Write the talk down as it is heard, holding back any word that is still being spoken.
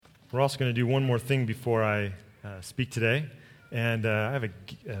We're also going to do one more thing before I speak today. And I have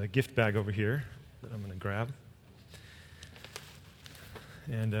a gift bag over here that I'm going to grab.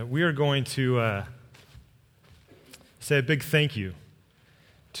 And we are going to say a big thank you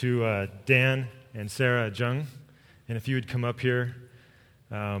to Dan and Sarah Jung. And if you would come up here.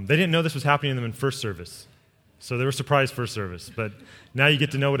 They didn't know this was happening to them in first service. So they were surprised first service. But now you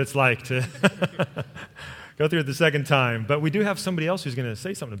get to know what it's like to go through it the second time. But we do have somebody else who's going to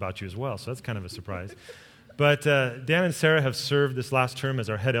say something about you as well. So that's kind of a surprise. But Dan and Sarah have served this last term as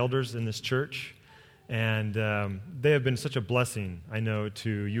our head elders in this church. And they have been such a blessing, I know, to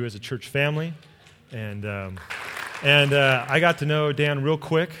you as a church family. And I got to know Dan real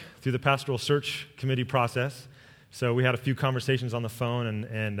quick through the pastoral search committee process. So we had a few conversations on the phone,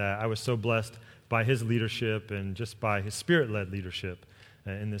 and I was so blessed by his leadership and just by his spirit-led leadership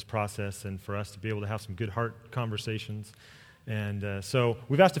in this process, and for us to be able to have some good heart conversations. And so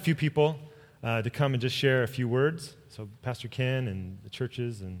we've asked a few people to come and just share a few words. So Pastor Ken and the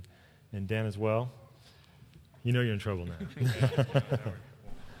churches and Dan as well. You know you're in trouble now.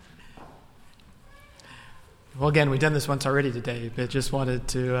 Well, again, we've done this once already today, but just wanted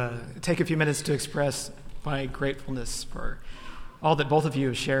to take a few minutes to express my gratefulness for all that both of you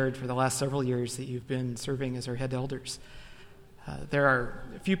have shared for the last several years that you've been serving as our head elders. There are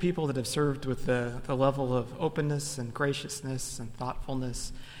a few people that have served with the level of openness and graciousness and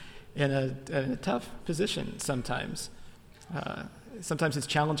thoughtfulness in a tough position sometimes. Sometimes it's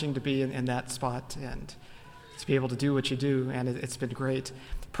challenging to be in that spot and to be able to do what you do, and it's been great.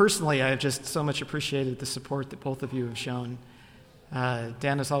 Personally, I have just so much appreciated the support that both of you have shown.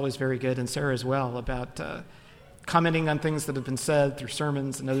 Dan is always very good, and Sarah as well, about commenting on things that have been said through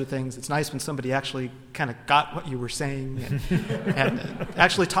sermons and other things. It's nice when somebody actually kind of got what you were saying and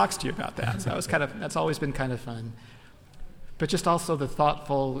actually talks to you about that. So that's always been kind of fun. But just also the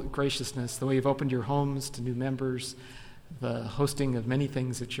thoughtful graciousness, the way you've opened your homes to new members, the hosting of many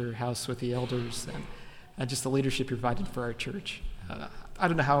things at your house with the elders, and just the leadership you provided for our church. I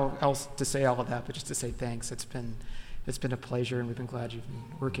don't know how else to say all of that, but just to say thanks. It's been a pleasure, and we've been glad you've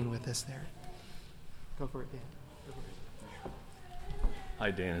been working with us there. Go for it, Dan. Hi,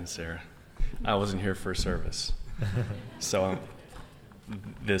 Dan and Sarah. I wasn't here for service. So I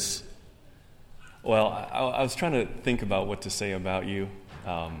was trying to think about what to say about you,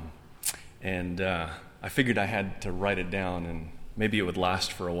 and I figured I had to write it down, and maybe it would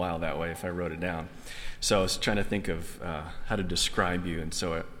last for a while that way if I wrote it down. So I was trying to think of how to describe you, and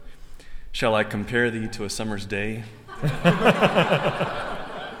so shall I compare thee to a summer's day?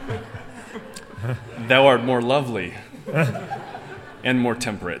 Thou art more lovely and more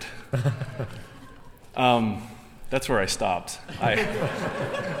temperate. That's where I stopped. I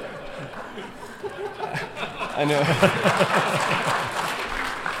know.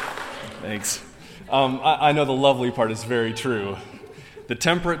 Thanks. I know the lovely part is very true. The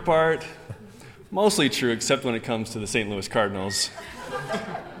temperate part, mostly true, except when it comes to the St. Louis Cardinals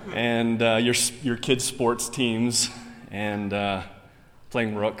and your kids' sports teams and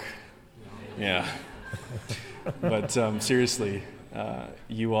playing rook. Yeah. But seriously,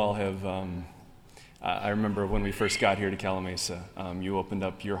 you all have, I remember when we first got here to Calimesa, you opened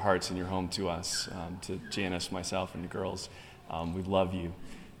up your hearts and your home to us, to Janice, myself, and the girls. We love you.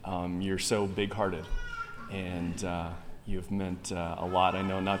 You're so big-hearted, and you've meant a lot, I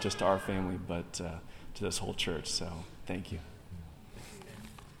know, not just to our family, but to this whole church, so thank you.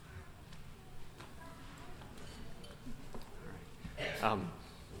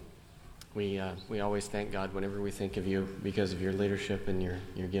 We always thank God whenever we think of you because of your leadership and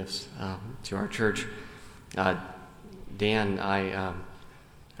your gifts to our church. Dan, I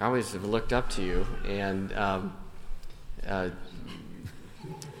always have looked up to you, and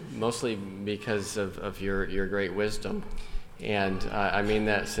mostly because of your great wisdom. And I mean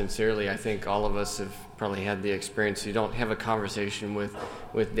that sincerely. I think all of us have probably had the experience. You don't have a conversation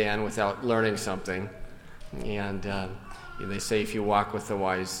with Dan without learning something. And they say if you walk with the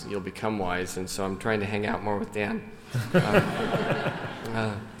wise, you'll become wise. And so I'm trying to hang out more with Dan.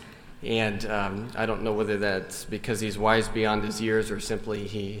 And I don't know whether that's because he's wise beyond his years or simply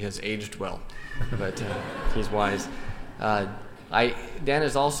he has aged well. But he's wise. Dan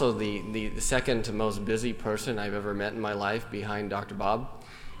is also the second to most busy person I've ever met in my life behind Dr. Bob.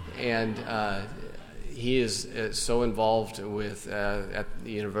 And he is so involved with at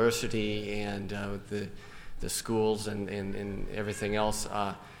the university and with the schools and everything else.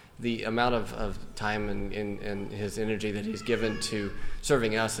 The amount of time and his energy that he's given to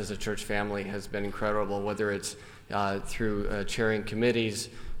serving us as a church family has been incredible, whether it's through chairing committees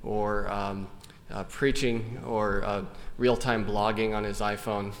or preaching or real-time blogging on his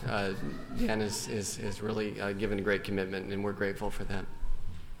iPhone. Dan is really given a great commitment, and we're grateful for that.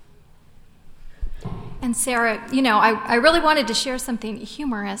 And Sarah, I really wanted to share something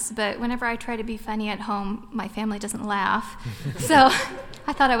humorous, but whenever I try to be funny at home, my family doesn't laugh. So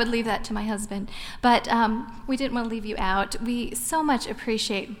I thought I would leave that to my husband. But we didn't want to leave you out. We so much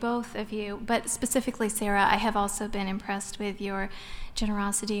appreciate both of you, but specifically, Sarah, I have also been impressed with your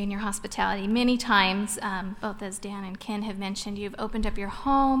generosity and your hospitality. Many times, both as Dan and Ken have mentioned, you've opened up your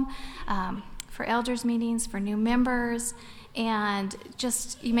home for elders meetings, for new members, and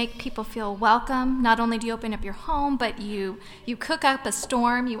just you make people feel welcome. Not only do you open up your home, but you cook up a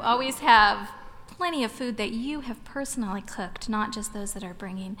storm. You always have plenty of food that you have personally cooked, not just those that are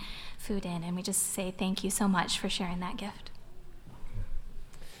bringing food in. And we just say thank you so much for sharing that gift.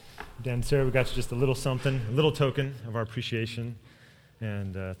 Dan and Sarah, we got you just a little something, a little token of our appreciation.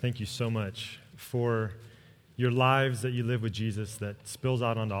 And thank you so much for your lives that you live with Jesus that spills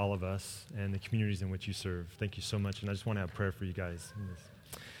out onto all of us and the communities in which you serve. Thank you so much, and I just want to have prayer for you guys in this.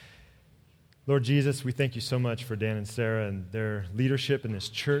 Lord Jesus, we thank you so much for Dan and Sarah and their leadership in this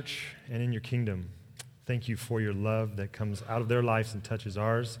church and in your kingdom. Thank you for your love that comes out of their lives and touches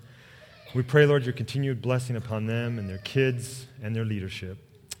ours. We pray, Lord, your continued blessing upon them and their kids and their leadership.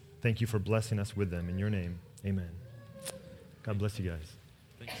 Thank you for blessing us with them. In your name, amen. God bless you guys.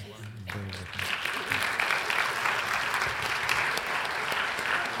 Thanks a lot.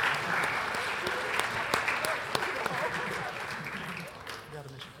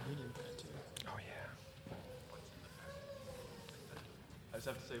 I just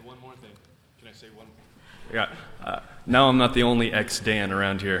have to say one more thing. Can I say one? Yeah. Now I'm not the only ex-Dan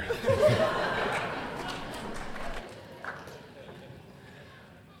around here.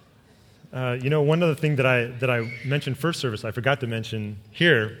 One other thing that I mentioned first service, I forgot to mention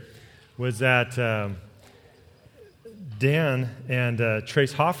here, was that Dan and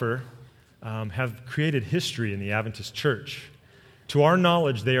Trace Hoffer have created history in the Adventist Church. To our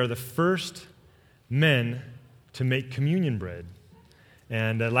knowledge, they are the first men to make communion bread.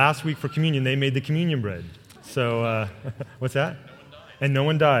 And last week for communion, they made the communion bread. So, what's that? And no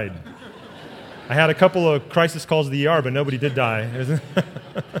one died. I had a couple of crisis calls to the ER, but nobody did die.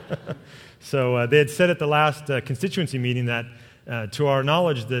 So they had said at the last constituency meeting that, to our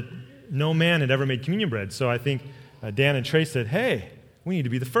knowledge, that no man had ever made communion bread. So I think Dan and Trace said, hey, we need to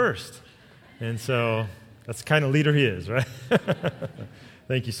be the first. And so that's the kind of leader he is, right?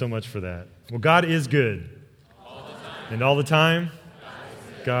 Thank you so much for that. Well, God is good. All the time. And all the time,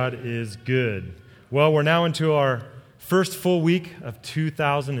 God is good. Well, we're now into our first full week of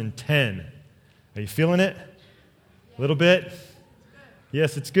 2010. Are you feeling it? A little bit?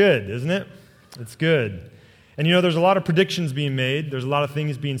 Yes, it's good, isn't it? It's good. And there's a lot of predictions being made. There's a lot of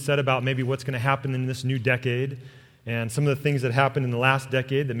things being said about maybe what's going to happen in this new decade and some of the things that happened in the last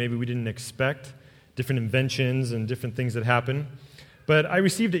decade that maybe we didn't expect, different inventions and different things that happened. But I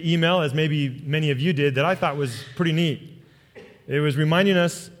received an email, as maybe many of you did, that I thought was pretty neat. It was reminding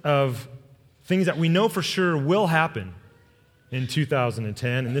us of things that we know for sure will happen in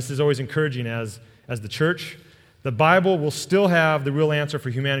 2010, and this is always encouraging as the church. The Bible will still have the real answer for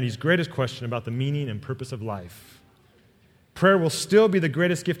humanity's greatest question about the meaning and purpose of life. Prayer will still be the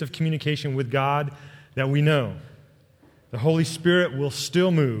greatest gift of communication with God that we know. The Holy Spirit will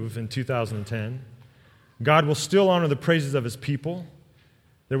still move in 2010. God will still honor the praises of his people.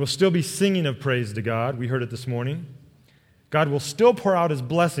 There will still be singing of praise to God. We heard it this morning. God will still pour out his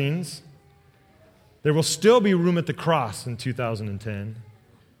blessings. There will still be room at the cross in 2010.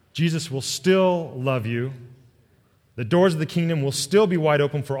 Jesus will still love you. The doors of the kingdom will still be wide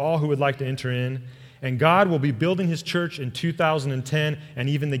open for all who would like to enter in. And God will be building his church in 2010, and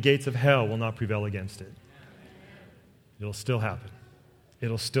even the gates of hell will not prevail against it. It'll still happen.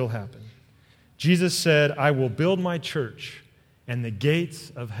 It'll still happen. Jesus said, I will build my church, and the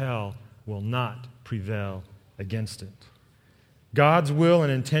gates of hell will not prevail against it. God's will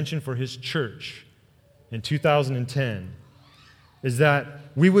and intention for his church in 2010 is that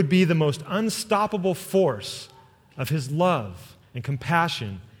we would be the most unstoppable force of his love and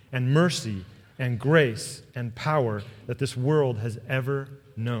compassion and mercy and grace and power that this world has ever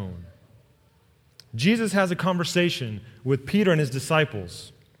known. Jesus has a conversation with Peter and his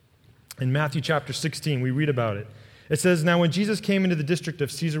disciples. In Matthew chapter 16, we read about it. It says, Now when Jesus came into the district of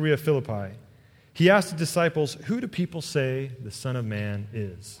Caesarea Philippi, he asked the disciples, Who do people say the Son of Man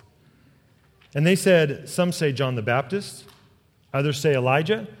is? And they said, Some say John the Baptist, others say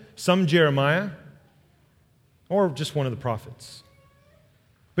Elijah, some Jeremiah, or just one of the prophets.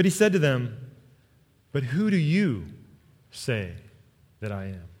 But he said to them, But who do you say that I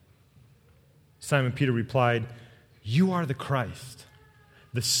am? Simon Peter replied, "You are the Christ,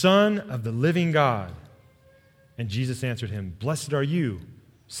 the Son of the living God." And Jesus answered him, "Blessed are you,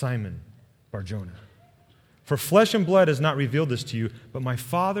 Simon Bar-Jonah. For flesh and blood has not revealed this to you, but my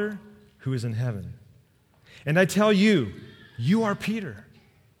Father who is in heaven. And I tell you, you are Peter,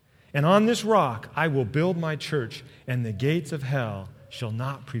 and on this rock I will build my church, and the gates of hell shall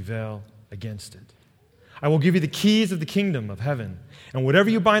not prevail against it. I will give you the keys of the kingdom of heaven, and whatever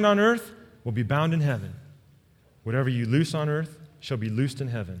you bind on earth will be bound in heaven. Whatever you loose on earth shall be loosed in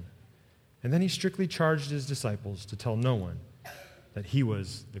heaven." And then he strictly charged his disciples to tell no one that he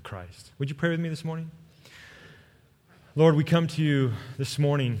was the Christ. Would you pray with me this morning? Lord, we come to you this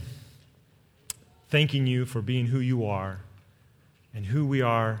morning thanking you for being who you are and who we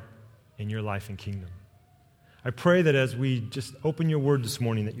are in your life and kingdom. I pray that as we just open your word this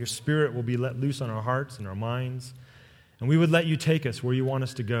morning, that your Spirit will be let loose on our hearts and our minds, and we would let you take us where you want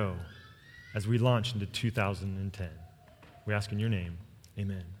us to go as we launch into 2010. We ask in your name,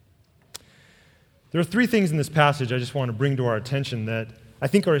 amen. There are three things in this passage I just want to bring to our attention that I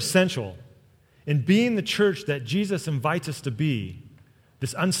think are essential in being the church that Jesus invites us to be,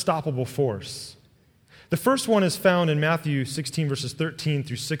 this unstoppable force. The first one is found in Matthew 16, verses 13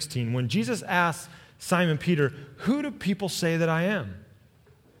 through 16, when Jesus asks Simon Peter, "Who do people say that I am?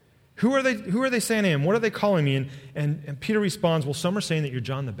 Who are they saying I am? What are they calling me?" And Peter responds, "Well, some are saying that you're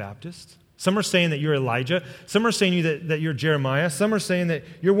John the Baptist. Some are saying that you're Elijah. Some are saying that you're Jeremiah. Some are saying that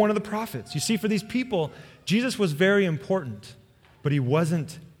you're one of the prophets." You see, for these people, Jesus was very important, but he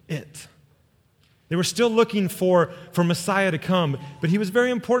wasn't it. They were still looking for Messiah to come, but he was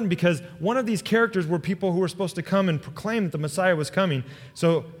very important because one of these characters were people who were supposed to come and proclaim that the Messiah was coming.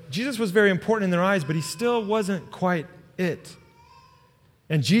 So Jesus was very important in their eyes, but he still wasn't quite it.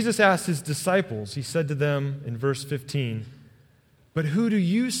 And Jesus asked his disciples, he said to them in verse 15, "But who do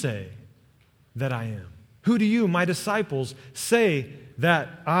you say that I am? Who do you, my disciples, say that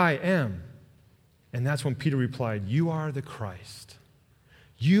I am?" And that's when Peter replied, "You are the Christ.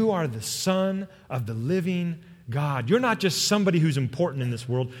 You are the Son of the living God." You're not just somebody who's important in this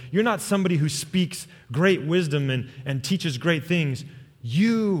world. You're not somebody who speaks great wisdom and teaches great things.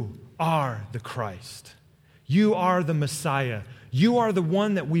 You are the Christ. You are the Messiah. You are the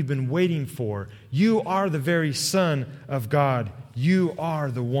one that we've been waiting for. You are the very Son of God. You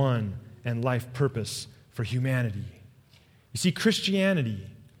are the one and life purpose for humanity. You see, Christianity,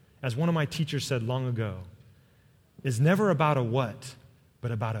 as one of my teachers said long ago, is never about a what,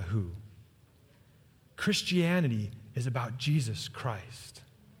 but about a who. Christianity is about Jesus Christ,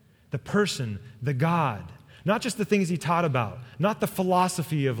 the person, the God, not just the things he taught about, not the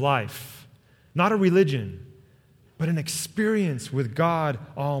philosophy of life, not a religion, but an experience with God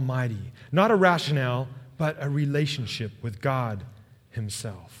Almighty, not a rationale, but a relationship with God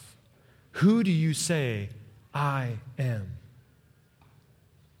himself. Who do you say I am?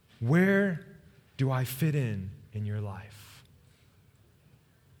 Where do I fit in your life?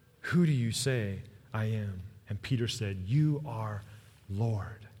 Who do you say I am? And Peter said, "You are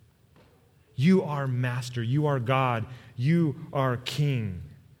Lord. You are Master. You are God. You are King."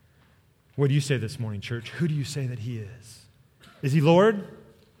 What do you say this morning, church? Who do you say that he is? Is he Lord?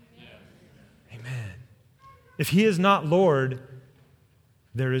 Yes. Amen. If he is not Lord,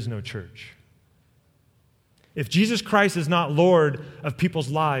 there is no church. If Jesus Christ is not Lord of people's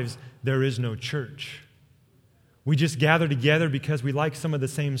lives, there is no church. We just gather together because we like some of the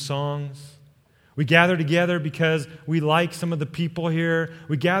same songs. We gather together because we like some of the people here.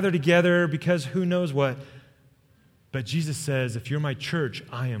 We gather together because who knows what. But Jesus says, if you're my church,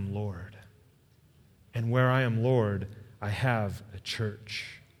 I am Lord. And where I am Lord, I have a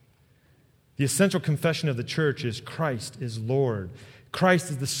church. The essential confession of the church is Christ is Lord. Christ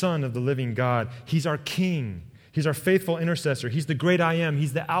is the Son of the living God. He's our King. He's our faithful intercessor. He's the great I am.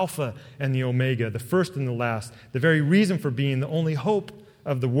 He's the Alpha and the Omega, the first and the last, the very reason for being, the only hope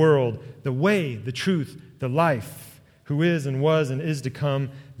of the world, the way, the truth, the life, who is and was and is to come,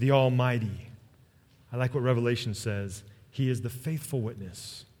 the Almighty. I like what Revelation says. He is the faithful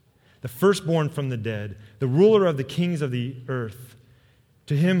witness, the firstborn from the dead, the ruler of the kings of the earth.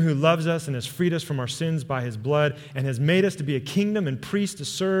 To him who loves us and has freed us from our sins by his blood and has made us to be a kingdom and priests to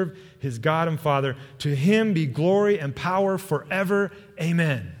serve his God and Father, to him be glory and power forever.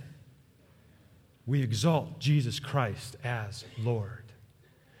 Amen. We exalt Jesus Christ as Lord.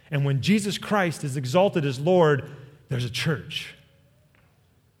 And when Jesus Christ is exalted as Lord, there's a church.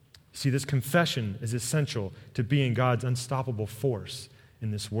 See, this confession is essential to being God's unstoppable force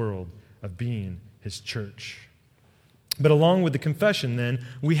in this world of being his church. But along with the confession, then,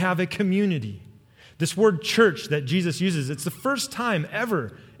 we have a community. This word church that Jesus uses, it's the first time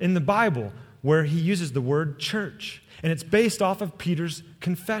ever in the Bible where he uses the word church. And it's based off of Peter's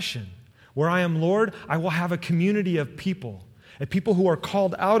confession. Where I am Lord, I will have a community of people, a people who are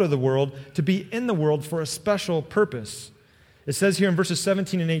called out of the world to be in the world for a special purpose. It says here in verses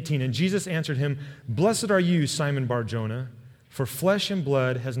 17 and 18, and Jesus answered him, "Blessed are you, Simon Bar-Jonah, for flesh and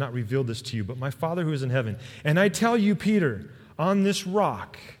blood has not revealed this to you, but my Father who is in heaven. And I tell you, Peter, on this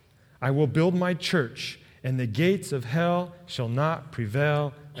rock I will build my church, and the gates of hell shall not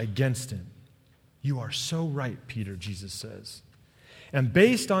prevail against it." You are so right, Peter, Jesus says. And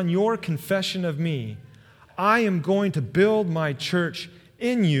based on your confession of me, I am going to build my church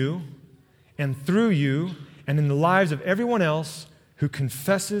in you and through you and in the lives of everyone else who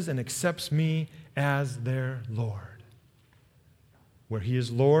confesses and accepts me as their Lord. Where he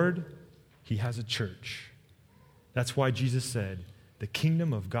is Lord, he has a church. That's why Jesus said, the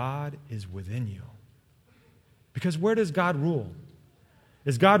kingdom of God is within you. Because where does God rule?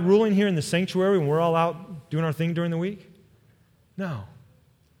 Is God ruling here in the sanctuary when we're all out doing our thing during the week? No.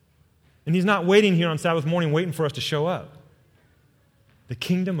 And he's not waiting here on Sabbath morning waiting for us to show up. The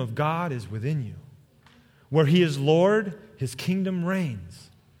kingdom of God is within you. Where he is Lord, his kingdom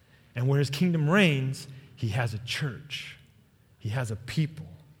reigns. And where his kingdom reigns, he has a church. He has a people,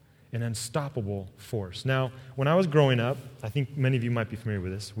 an unstoppable force. Now, when I was growing up, I think many of you might be familiar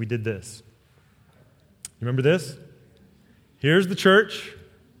with this, we did this. You remember this? Here's the church.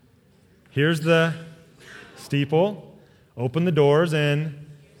 Here's the steeple. Open the doors, and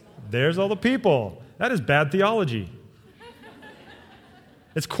there's all the people. That is bad theology.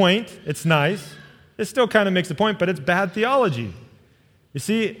 It's quaint. It's nice. It still kind of makes the point, but it's bad theology. You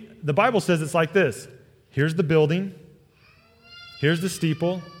see, the Bible says it's like this. Here's the building. Here's the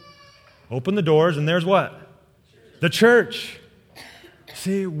steeple. Open the doors, and there's what? The church.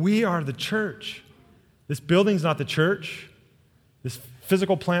 See, we are the church. This building's not the church. This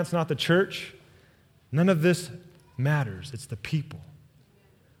physical plant's not the church. None of this matters. It's the people.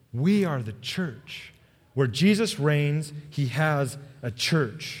 We are the church. Where Jesus reigns, he has a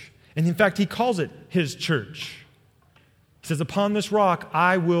church. And in fact, he calls it his church. He says, upon this rock,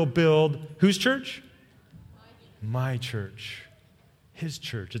 I will build whose church? My church. His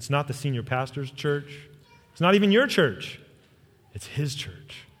church. It's not the senior pastor's church. It's not even your church. It's his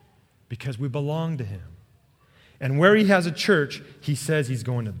church. Because we belong to him. And where he has a church, he says he's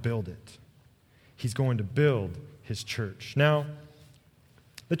going to build it. He's going to build his church. Now,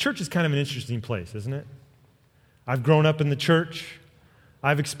 the church is kind of an interesting place, isn't it? I've grown up in the church.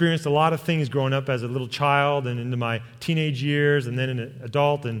 I've experienced a lot of things growing up as a little child and into my teenage years and then an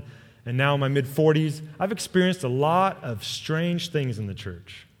adult and now in my mid-40s. I've experienced a lot of strange things in the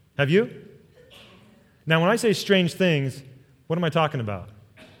church. Have you? Now, when I say strange things, what am I talking about?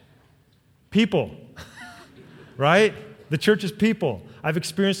 People. Right? The church is people. I've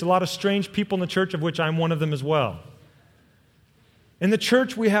experienced a lot of strange people in the church, of which I'm one of them as well. In the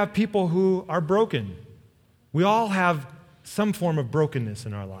church, we have people who are broken. We all have some form of brokenness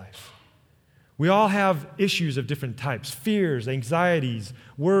in our life. We all have issues of different types, fears, anxieties,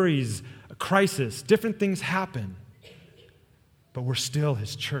 worries, crisis. Different things happen. But we're still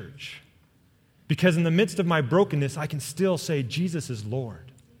his church. Because in the midst of my brokenness, I can still say Jesus is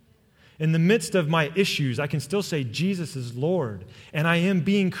Lord. In the midst of my issues, I can still say Jesus is Lord, and I am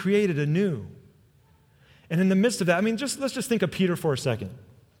being created anew. And in the midst of that, let's just think of Peter for a second.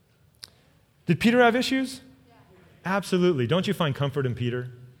 Did Peter have issues? Yeah. Absolutely. Don't you find comfort in Peter?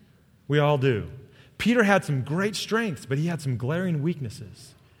 We all do. Peter had some great strengths, but he had some glaring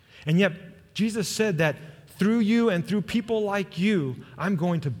weaknesses. And yet, Jesus said that through you and through people like you, I'm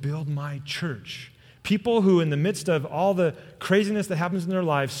going to build my church. People who, in the midst of all the craziness that happens in their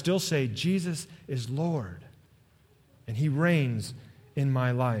lives, still say, Jesus is Lord, and he reigns in my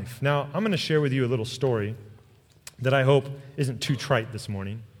life. Now, I'm going to share with you a little story that I hope isn't too trite this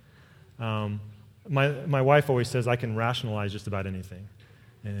morning. My wife always says I can rationalize just about anything.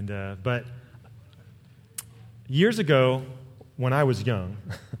 But years ago, when I was young,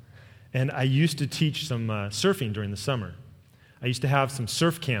 and I used to teach some surfing during the summer. I used to have some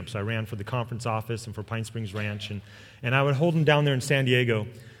surf camps I ran for the conference office and for Pine Springs Ranch, and I would hold them down there in San Diego.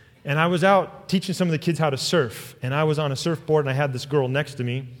 And I was out teaching some of the kids how to surf, and I was on a surfboard, and I had this girl next to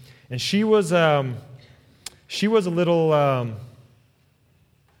me, and she was a little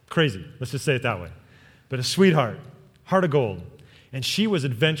crazy, let's just say it that way, but a sweetheart, heart of gold. And she was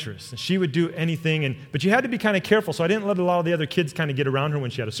adventurous, and she would do anything, but you had to be kind of careful, so I didn't let a lot of the other kids kind of get around her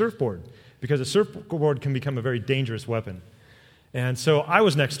when she had a surfboard, because a surfboard can become a very dangerous weapon. And so I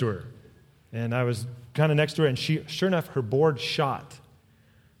was next to her, and I was kind of next to her, and sure enough, her board shot.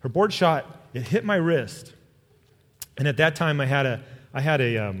 Her board shot, it hit my wrist, and at that time I had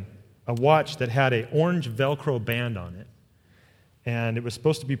a a watch that had an orange Velcro band on it. And it was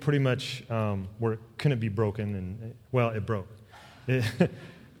supposed to be pretty much where it couldn't be broken. And, well, it broke.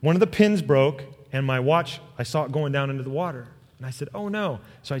 One of the pins broke, and my watch, I saw it going down into the water. And I said, oh, no.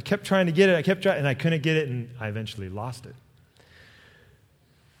 So I kept trying to get it. And I couldn't get it, and I eventually lost it.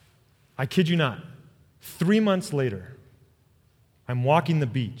 I kid you not. 3 months later, I'm walking the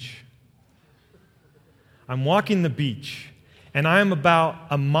beach. And I'm about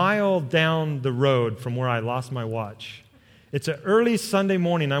a mile down the road from where I lost my watch. It's an early Sunday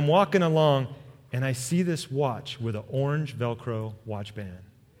morning. I'm walking along, and I see this watch with an orange Velcro watch band.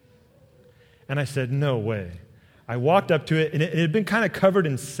 And I said, no way. I walked up to it, and it had been kind of covered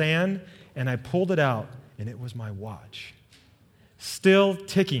in sand, and I pulled it out, and it was my watch. Still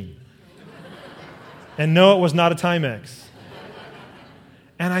ticking. And no, it was not a Timex.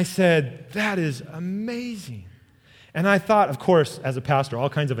 And I said, that is amazing. And I thought, of course, as a pastor, all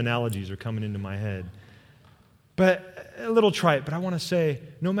kinds of analogies are coming into my head. But a little trite, but I want to say,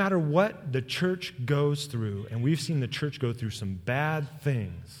 no matter what the church goes through, and we've seen the church go through some bad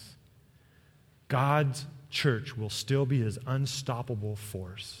things, God's church will still be his unstoppable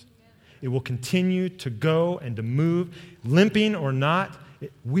force. It will continue to go and to move, limping or not.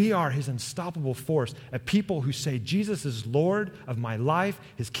 We are his unstoppable force, a people who say, Jesus is Lord of my life,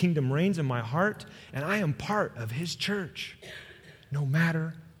 his kingdom reigns in my heart, and I am part of his church, no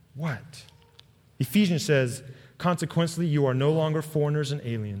matter what. Ephesians says, consequently, you are no longer foreigners and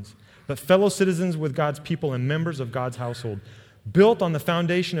aliens, but fellow citizens with God's people and members of God's household, built on the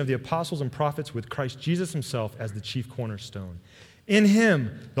foundation of the apostles and prophets with Christ Jesus himself as the chief cornerstone. In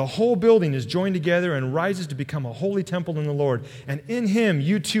him, the whole building is joined together and rises to become a holy temple in the Lord. And in him,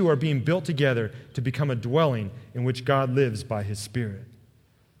 you too are being built together to become a dwelling in which God lives by his Spirit.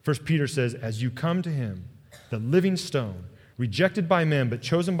 1 Peter says, as you come to him, the living stone, rejected by men but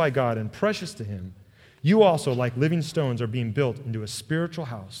chosen by God and precious to him, you also, like living stones, are being built into a spiritual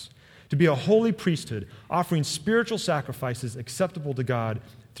house, to be a holy priesthood, offering spiritual sacrifices acceptable to God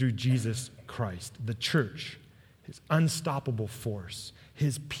through Jesus Christ, the church, his unstoppable force,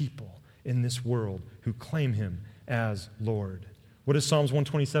 his people in this world who claim him as Lord. What does Psalms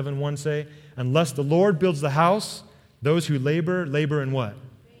 127:1 say? Unless the Lord builds the house, those who labor in what?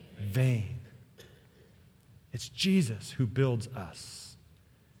 Vain. It's Jesus who builds us.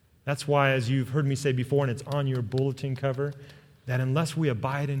 That's why, as you've heard me say before, and it's on your bulletin cover, that unless we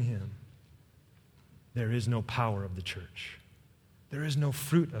abide in him, there is no power of the church. There is no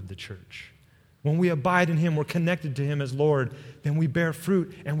fruit of the church. When we abide in him, we're connected to him as Lord, then we bear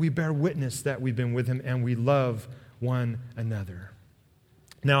fruit and we bear witness that we've been with him and we love one another.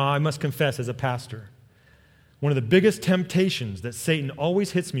 Now, I must confess, as a pastor, one of the biggest temptations that Satan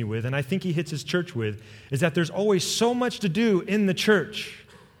always hits me with, and I think he hits his church with, is that there's always so much to do in the church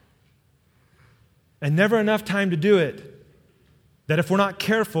and never enough time to do it, that if we're not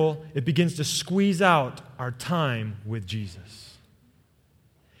careful, it begins to squeeze out our time with Jesus.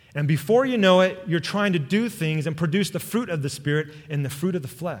 And before you know it, you're trying to do things and produce the fruit of the Spirit and the fruit of the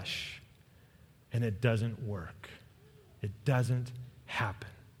flesh. And it doesn't work. It doesn't happen.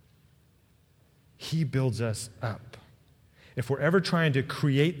 He builds us up. If we're ever trying to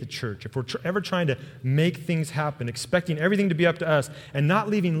create the church, if we're ever trying to make things happen, expecting everything to be up to us, and not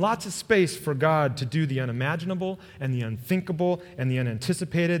leaving lots of space for God to do the unimaginable and the unthinkable and the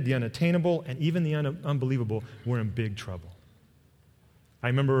unanticipated, the unattainable, and even the unbelievable, we're in big trouble. I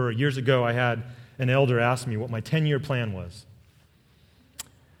remember years ago I had an elder ask me what my 10-year plan was.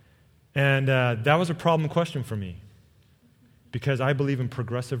 And that was a problem question for me because I believe in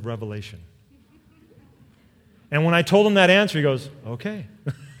progressive revelation. And when I told him that answer, he goes, okay.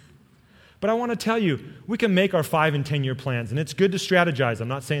 But I want to tell you, we can make our 5 and 10-year plans, and it's good to strategize. I'm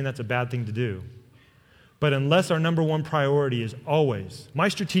not saying that's a bad thing to do. But unless our number one priority is always, my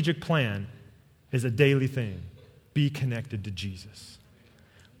strategic plan is a daily thing, be connected to Jesus.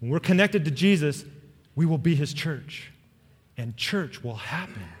 When we're connected to Jesus, we will be his church, and church will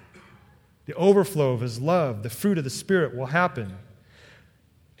happen. The overflow of his love, the fruit of the Spirit will happen.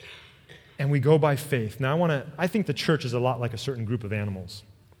 And we go by faith. Now, I think the church is a lot like a certain group of animals.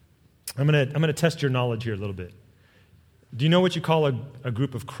 I'm going to test your knowledge here a little bit. Do you know what you call a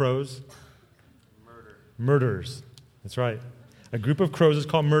group of crows? Murderers. That's right. A group of crows is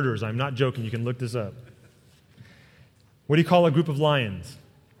called murderers. I'm not joking. You can look this up. What do you call a group of lions?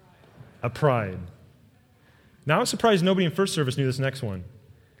 A pride. Now, I was surprised nobody in first service knew this next one.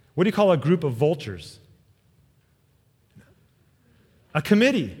 What do you call a group of vultures? A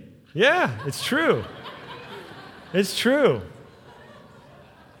committee. Yeah, it's true. It's true.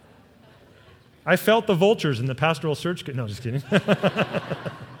 I felt the vultures in the pastoral search. No, just kidding.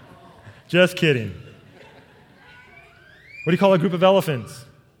 Just kidding. What do you call a group of elephants?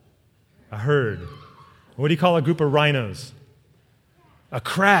 A herd. What do you call a group of rhinos? A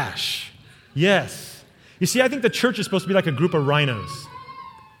crash. Yes. You see, I think the church is supposed to be like a group of rhinos.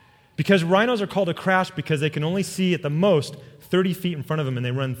 Because rhinos are called a crash because they can only see at the most 30 feet in front of them and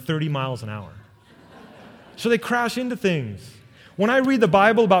they run 30 miles an hour. So they crash into things. When I read the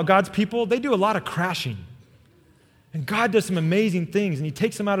Bible about God's people, they do a lot of crashing. And God does some amazing things, and He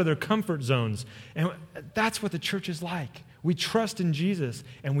takes them out of their comfort zones. And that's what the church is like. We trust in Jesus,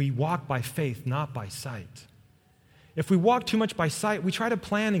 and we walk by faith, not by sight. If we walk too much by sight, we try to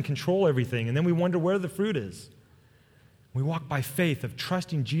plan and control everything, and then we wonder where the fruit is. We walk by faith of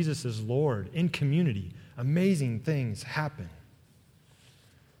trusting Jesus as Lord in community. Amazing things happen.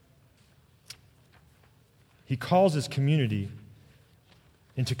 He calls His community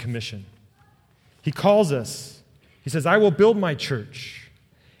into commission. He calls us. He says, I will build my church,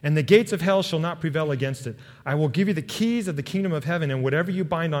 and the gates of hell shall not prevail against it. I will give you the keys of the kingdom of heaven, and whatever you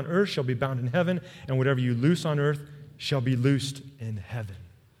bind on earth shall be bound in heaven, and whatever you loose on earth shall be loosed in heaven.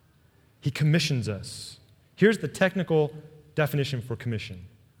 He commissions us. Here's the technical definition for commission.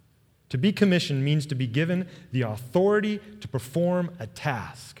 To be commissioned means to be given the authority to perform a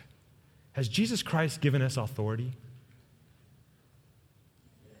task. Has Jesus Christ given us authority?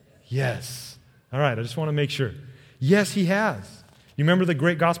 Yes. All right, I just want to make sure. Yes, He has. You remember the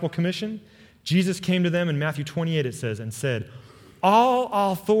great gospel commission? Jesus came to them in Matthew 28, it says, and said,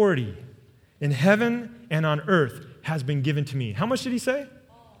 all authority in heaven and on earth has been given to me. How much did He say?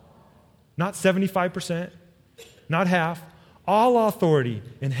 Not 75%, not half. All authority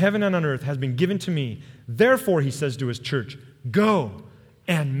in heaven and on earth has been given to me. Therefore, He says to His church, go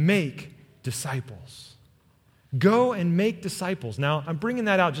and make disciples. Go and make disciples. Now, I'm bringing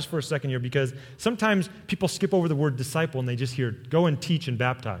that out just for a second here because sometimes people skip over the word disciple and they just hear, go and teach and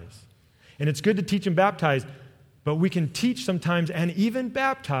baptize. And it's good to teach and baptize, but we can teach sometimes and even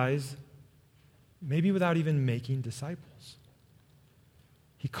baptize maybe without even making disciples.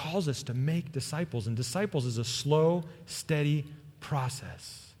 He calls us to make disciples, and disciples is a slow, steady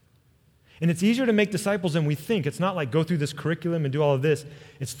process. And it's easier to make disciples than we think. It's not like go through this curriculum and do all of this.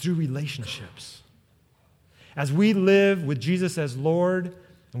 It's through relationships. As we live with Jesus as Lord,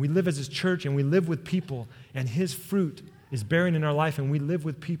 and we live as His church, and we live with people, and His fruit is bearing in our life, and we live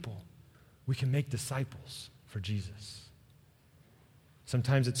with people, we can make disciples for Jesus.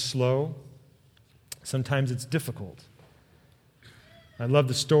 Sometimes it's slow. Sometimes it's difficult. I love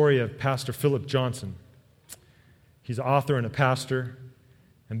the story of Pastor Philip Johnson. He's an author and a pastor.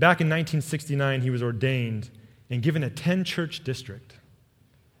 And back in 1969, he was ordained and given a 10-church district.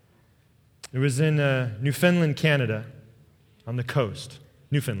 It was in Newfoundland, Canada, on the coast.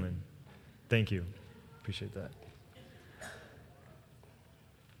 Newfoundland. Thank you. Appreciate that.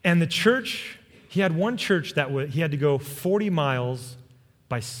 And the church, he had one church that he had to go 40 miles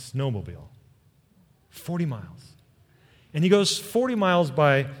by snowmobile. 40 miles. And he goes 40 miles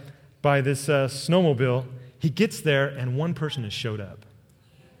by this snowmobile. He gets there, and one person has showed up.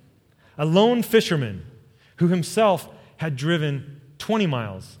 A lone fisherman who himself had driven 20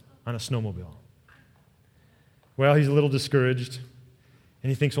 miles on a snowmobile. Well, he's a little discouraged, and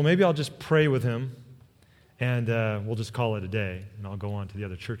he thinks, well, maybe I'll just pray with him, and we'll just call it a day, and I'll go on to the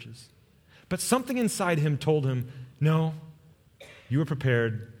other churches. But something inside him told him, no, you were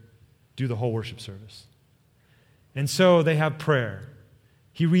prepared, do the whole worship service. And so they have prayer.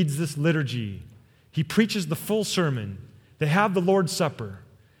 He reads this liturgy. He preaches the full sermon. They have the Lord's Supper.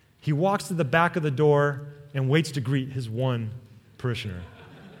 He walks to the back of the door and waits to greet his one parishioner.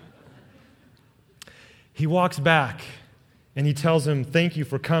 He walks back and he tells him, thank you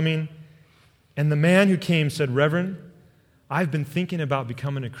for coming. And the man who came said, Reverend, I've been thinking about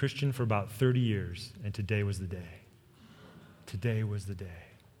becoming a Christian for about 30 years, and today was the day. Today was the day.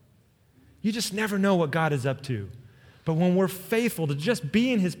 You just never know what God is up to. But when we're faithful to just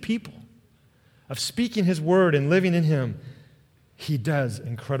being His people, of speaking His word and living in Him, He does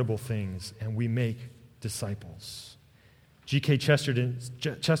incredible things, and we make disciples. G.K.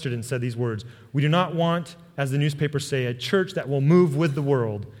 Chesterton said these words, we do not want, as the newspapers say, a church that will move with the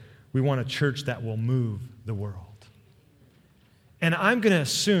world. We want a church that will move the world. And I'm going to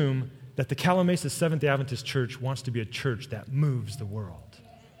assume that the Calamasa Seventh-day Adventist Church wants to be a church that moves the world.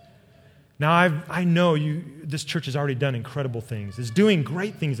 Now, I know this church has already done incredible things. It's doing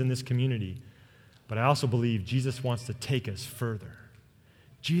great things in this community. But I also believe Jesus wants to take us further.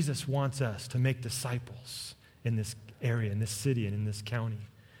 Jesus wants us to make disciples in this area, in this city, and in this county.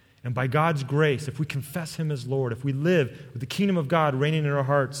 And by God's grace, if we confess Him as Lord, if we live with the kingdom of God reigning in our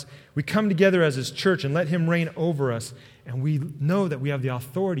hearts, we come together as His church and let Him reign over us, and we know that we have the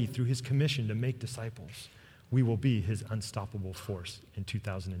authority through his commission to make disciples, we will be his unstoppable force in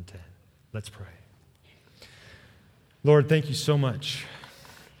 2010. Let's pray. Lord, thank you so much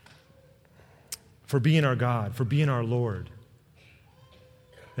for being our God, for being our Lord,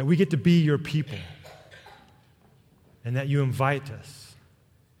 that we get to be your people, and that you invite us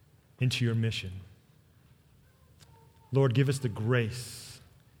into your mission. Lord, give us the grace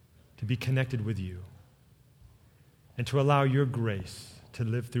to be connected with you and to allow your grace to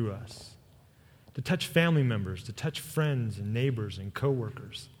live through us, to touch family members, to touch friends and neighbors and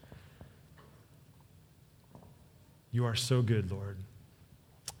coworkers. You are so good, Lord.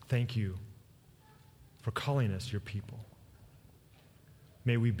 Thank you for calling us your people.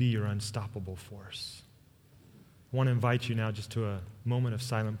 May we be your unstoppable force. I want to invite you now just to a moment of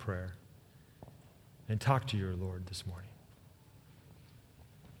silent prayer and talk to your Lord this morning.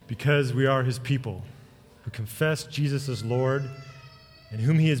 Because we are his people who confess Jesus as Lord and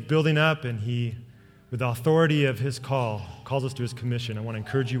whom he is building up, and he, with the authority of his call, calls us to his commission. I want to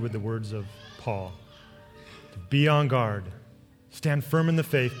encourage you with the words of Paul. To be on guard, stand firm in the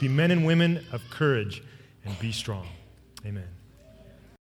faith, be men and women of courage, and be strong. Amen.